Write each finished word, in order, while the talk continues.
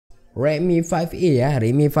Redmi 5A ya,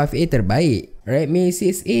 Redmi 5A terbaik. Redmi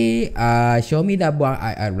 6A Xiaomi dah buang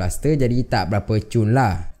IR blaster, jadi tak berapa cun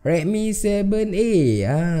lah. Redmi 7A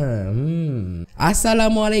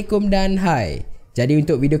Assalamualaikum dan hai. Jadi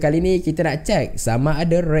untuk video kali ni kita nak cek sama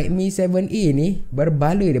ada Redmi 7A ni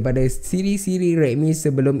berbaloi daripada siri-siri Redmi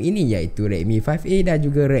sebelum ini, iaitu Redmi 5A dan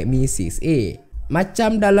juga Redmi 6A.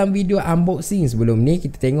 Macam dalam video unboxing sebelum ni,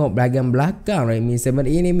 kita tengok bahagian belakang Redmi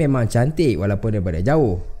 7A ni memang cantik walaupun daripada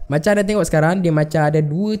jauh. Macam anda tengok sekarang, dia macam ada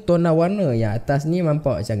dua tona warna. Yang atas ni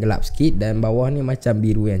nampak macam gelap sikit dan bawah ni macam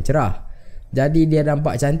biru yang cerah. Jadi dia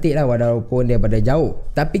nampak cantik lah walaupun daripada jauh.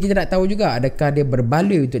 Tapi kita nak tahu juga adakah dia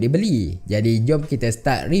berbaloi untuk dibeli. Jadi jom kita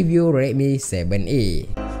start review Redmi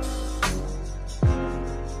 7A.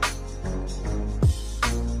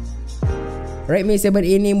 Redmi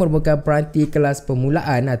 7A ni merupakan peranti kelas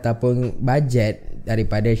permulaan ataupun bajet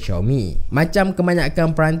daripada Xiaomi. Macam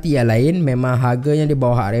kebanyakan peranti yang lain, memang harganya di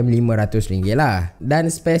bawah RM500 lah. Dan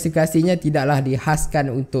spesifikasinya tidaklah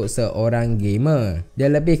dihaskan untuk seorang gamer.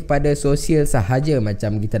 Dia lebih kepada sosial sahaja,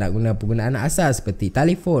 macam kita nak guna penggunaan asas seperti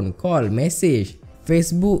telefon, call, message,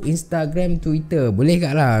 Facebook, Instagram, Twitter. Boleh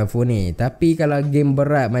kat lah phone ni. Tapi kalau game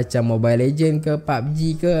berat macam Mobile Legend ke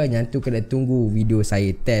PUBG ke, yang tu kena tunggu video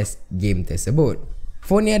saya test game tersebut.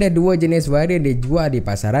 Phone ni ada dua jenis varian dia jual di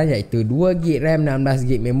pasaran, iaitu 2GB RAM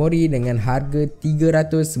 16GB memori dengan harga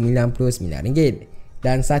RM399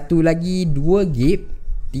 dan satu lagi 2GB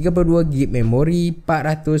 32GB memori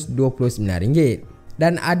RM429.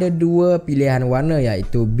 Dan ada dua pilihan warna,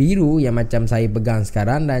 iaitu biru yang macam saya pegang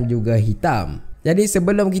sekarang dan juga hitam. Jadi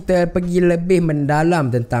sebelum kita pergi lebih mendalam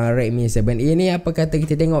tentang Redmi 7A ni, apa kata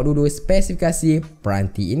kita tengok dulu spesifikasi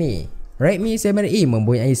peranti ini. Redmi 7A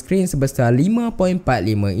mempunyai skrin sebesar 5.45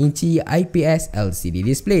 inci IPS LCD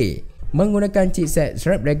display, menggunakan chipset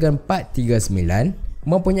Snapdragon 439,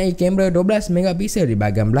 mempunyai kamera 12MP di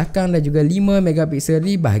bahagian belakang dan juga 5MP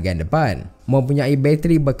di bahagian depan, mempunyai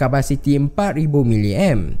bateri berkapasiti 4000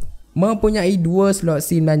 mAh, mempunyai dua slot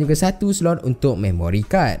SIM dan juga satu slot untuk memory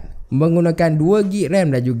card, menggunakan 2GB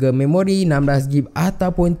RAM dan juga memori 16GB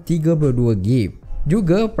ataupun 32GB.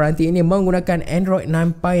 Juga peranti ini menggunakan Android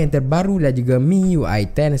 9 Pie yang terbaru dan juga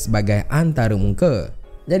MIUI 10 sebagai antara muka.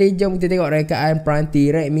 Jadi jom kita tengok rekaan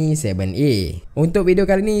peranti Redmi 7A. Untuk video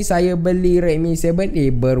kali ni saya beli Redmi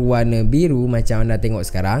 7A berwarna biru macam anda tengok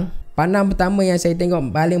sekarang. Pandang pertama yang saya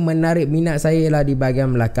tengok paling menarik minat saya lah di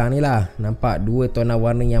bahagian belakang ni lah. Nampak dua tona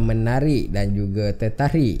warna yang menarik dan juga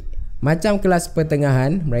tertarik. Macam kelas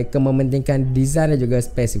pertengahan, mereka mementingkan desain dan juga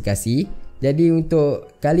spesifikasi. Jadi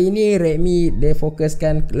untuk kali ini Redmi dia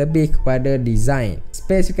fokuskan lebih kepada desain.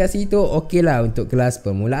 Spesifikasi itu okey lah untuk kelas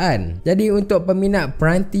permulaan. Jadi untuk peminat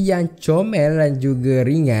peranti yang comel dan juga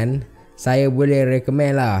ringan, saya boleh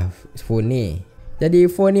recommend lah phone ni. Jadi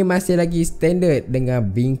phone ni masih lagi standard dengan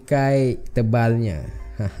bingkai tebalnya.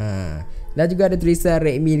 Dan juga ada tulisan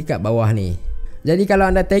Redmi dekat bawah ni. Jadi kalau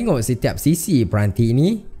anda tengok setiap sisi peranti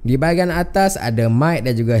ini, di bahagian atas ada mic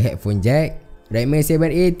dan juga headphone jack. Redmi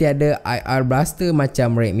 7A tiada IR blaster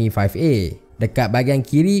macam Redmi 5A. Dekat bahagian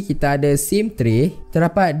kiri kita ada SIM tray.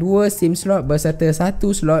 Terdapat dua SIM slot berserta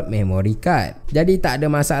satu slot memory card. Jadi tak ada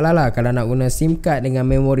masalah lah kalau nak guna SIM card dengan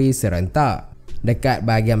memori serentak. Dekat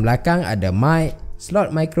bahagian belakang ada mic,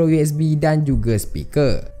 slot micro USB dan juga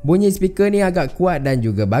speaker. Bunyi speaker ni agak kuat dan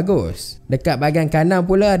juga bagus. Dekat bahagian kanan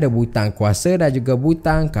pula ada butang kuasa dan juga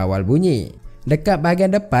butang kawal bunyi. Dekat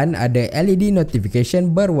bahagian depan ada LED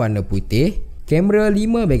notification berwarna putih, kamera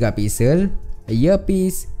 5MP,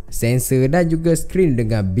 earpiece, sensor dan juga skrin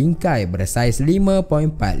dengan bingkai bersaiz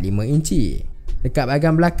 5.45 inci. Dekat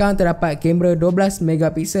bahagian belakang terdapat kamera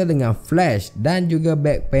 12MP dengan flash dan juga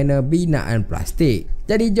back panel binaan plastik.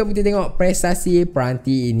 Jadi jom kita tengok prestasi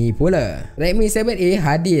peranti ini pula. Redmi 7A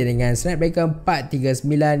hadir dengan Snapdragon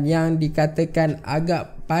 439 yang dikatakan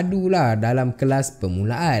agak padulah dalam kelas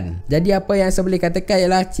permulaan. Jadi apa yang saya boleh katakan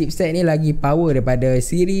ialah chipset ni lagi power daripada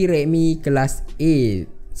siri Redmi kelas A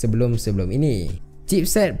sebelum ini.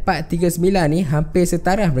 Chipset 439 ni hampir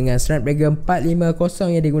setaraf dengan Snapdragon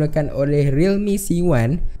 450 yang digunakan oleh Realme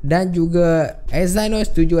C1 dan juga Exynos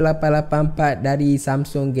 7884 dari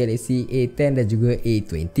Samsung Galaxy A10 dan juga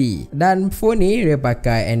A20. Dan phone ni dia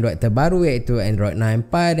pakai Android terbaru iaitu Android 9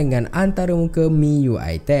 Pie dengan antara muka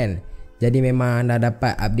MIUI 10. Jadi memang anda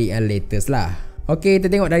dapat update yang latest lah. Ok, kita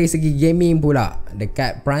tengok dari segi gaming pula.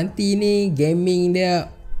 Dekat peranti ni gaming dia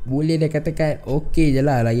boleh dia katakan okey je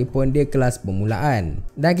lah, lagipun dia kelas permulaan.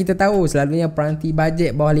 Dan kita tahu selalunya peranti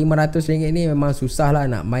bajet bawah RM500 ni memang susah lah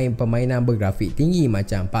nak main permainan bergrafik tinggi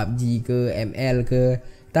macam PUBG ke ML ke.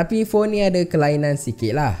 Tapi phone ni ada kelainan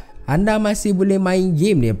sikit lah. Anda masih boleh main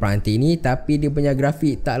game di peranti ni, tapi dia punya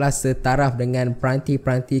grafik taklah setaraf dengan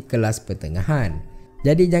peranti-peranti kelas pertengahan.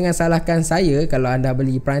 Jadi jangan salahkan saya kalau anda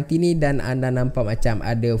beli peranti ni dan anda nampak macam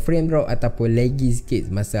ada frame drop ataupun laggy sikit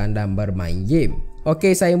masa anda bermain game.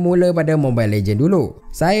 Okey, saya mula pada Mobile Legends dulu.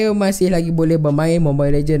 Saya masih lagi boleh bermain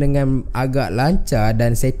Mobile Legends dengan agak lancar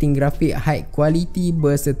dan setting grafik high quality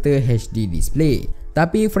berserta HD display.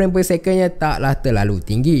 Tapi frame per secondnya taklah terlalu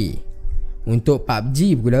tinggi. Untuk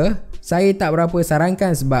PUBG pula, saya tak berapa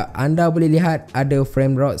sarankan sebab anda boleh lihat ada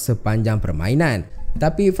frame drop sepanjang permainan.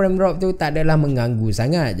 Tapi frame drop tu tak adalah mengganggu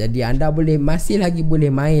sangat. Jadi anda masih lagi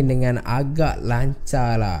boleh main dengan agak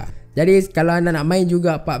lancar lah. Jadi kalau anda nak main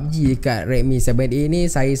juga PUBG dekat Redmi 7A ni,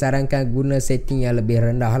 saya sarankan guna setting yang lebih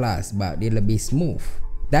rendah lah sebab dia lebih smooth.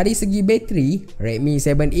 Dari segi bateri, Redmi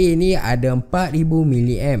 7A ni ada 4000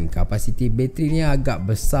 mAh. Kapasiti bateri ni agak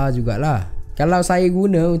besar jugalah. Kalau saya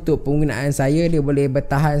guna untuk penggunaan saya, dia boleh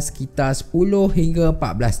bertahan sekitar 10 hingga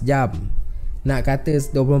 14 jam. Nak kata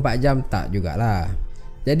 24 jam tak jugalah.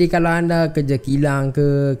 Jadi kalau anda kerja kilang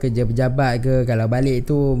ke, kerja pejabat ke, kalau balik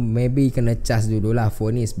tu maybe kena cas dululah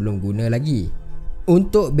phone ni sebelum guna lagi.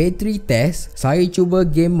 Untuk bateri test, saya cuba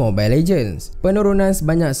game Mobile Legends. Penurunan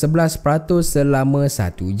sebanyak 11% selama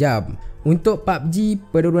 1 jam. Untuk PUBG,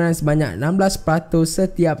 penurunan sebanyak 16%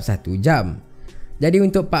 setiap 1 jam. Jadi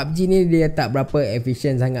untuk PUBG ni dia tak berapa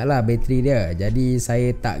efisien sangat lah bateri dia. Jadi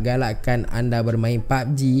saya tak galakkan anda bermain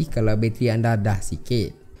PUBG kalau bateri anda dah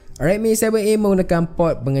sikit. Redmi 7A menggunakan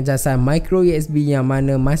port pengecasan micro USB yang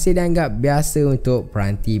mana masih dianggap biasa untuk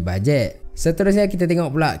peranti bajet. Seterusnya kita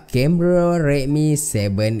tengok pula kamera Redmi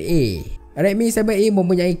 7A. Redmi 7A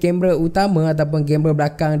mempunyai kamera utama ataupun kamera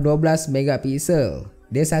belakang 12 megapiksel.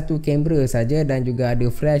 Dia satu kamera saja dan juga ada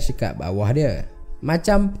flash dekat bawah dia.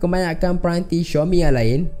 Macam kebanyakan peranti Xiaomi yang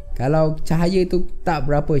lain, kalau cahaya tu tak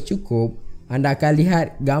berapa cukup, anda akan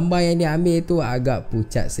lihat gambar yang diambil tu agak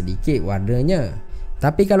pucat sedikit warnanya.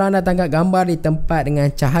 Tapi kalau anda tangkap gambar di tempat dengan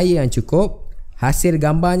cahaya yang cukup, hasil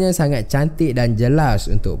gambarnya sangat cantik dan jelas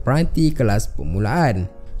untuk peranti kelas permulaan.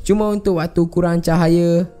 Cuma untuk waktu kurang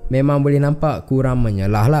cahaya, memang boleh nampak kurang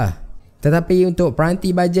menyelah lah. Tetapi untuk peranti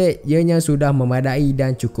bajet, ianya sudah memadai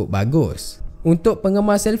dan cukup bagus. Untuk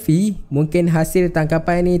penggemar selfie, mungkin hasil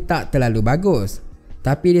tangkapan ini tak terlalu bagus.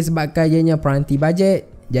 Tapi disebabkan ianya peranti bajet,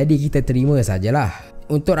 jadi kita terima sajalah.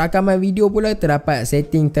 Untuk rakaman video pula terdapat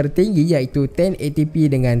setting tertinggi iaitu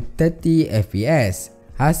 1080p dengan 30fps.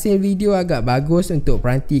 Hasil video agak bagus untuk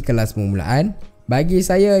peranti kelas permulaan. Bagi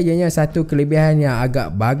saya ianya satu kelebihan yang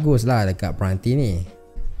agak bagus lah dekat peranti ni.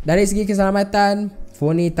 Dari segi keselamatan,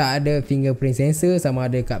 phone ni tak ada fingerprint sensor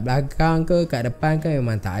sama ada kat belakang ke kat depan ke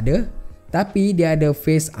memang tak ada. Tapi dia ada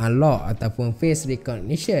face unlock ataupun face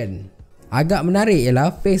recognition. Agak menarik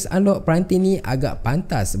ialah face unlock peranti ni agak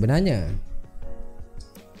pantas sebenarnya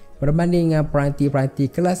berbanding dengan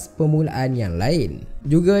peranti-peranti kelas permulaan yang lain.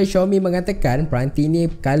 Juga Xiaomi mengatakan peranti ni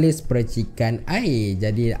kalis percikan air.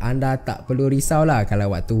 Jadi anda tak perlu risaulah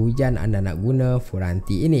kalau waktu hujan anda nak guna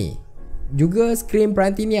peranti ini. Juga skrin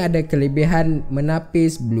peranti ni ada kelebihan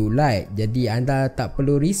menapis blue light. Jadi anda tak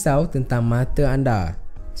perlu risau tentang mata anda.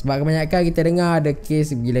 Sebab kebanyakan kita dengar ada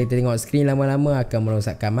kes bila kita tengok skrin lama-lama akan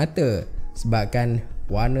merosakkan mata sebabkan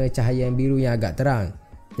warna cahaya yang biru yang agak terang.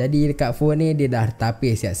 Jadi dekat phone ni dia dah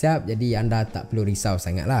tapis siap-siap, jadi anda tak perlu risau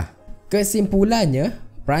sangatlah. Kesimpulannya,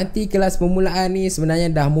 peranti kelas permulaan ni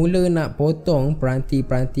sebenarnya dah mula nak potong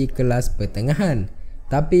peranti-peranti kelas pertengahan.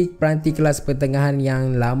 Tapi peranti kelas pertengahan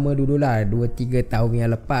yang lama dululah, 2-3 tahun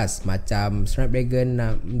yang lepas, macam Snapdragon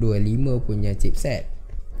 625 punya chipset.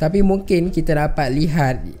 Tapi mungkin kita dapat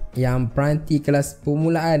lihat yang peranti kelas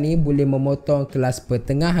permulaan ni boleh memotong kelas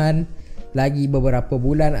pertengahan lagi beberapa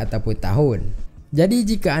bulan ataupun tahun. Jadi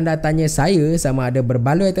jika anda tanya saya sama ada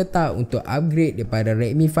berbaloi atau tak untuk upgrade daripada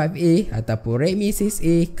Redmi 5A ataupun Redmi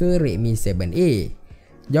 6A ke Redmi 7A,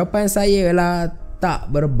 jawapan saya ialah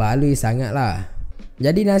tak berbaloi sangatlah.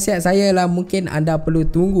 Jadi nasihat saya ialah mungkin anda perlu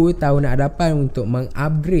tunggu tahun hadapan untuk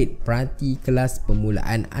mengupgrade peranti kelas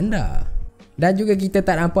permulaan anda. Dan juga kita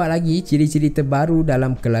tak nampak lagi ciri-ciri terbaru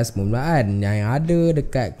dalam kelas permulaan yang ada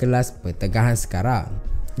dekat kelas pertengahan sekarang.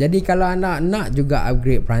 Jadi kalau anda nak juga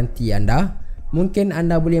upgrade peranti anda, mungkin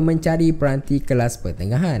anda boleh mencari peranti kelas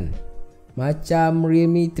pertengahan. Macam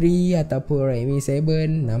Realme 3 ataupun Redmi 7,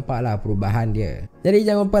 nampaklah perubahan dia. Jadi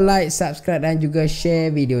jangan lupa like, subscribe dan juga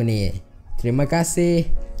share video ni. Terima kasih,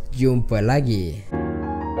 jumpa lagi.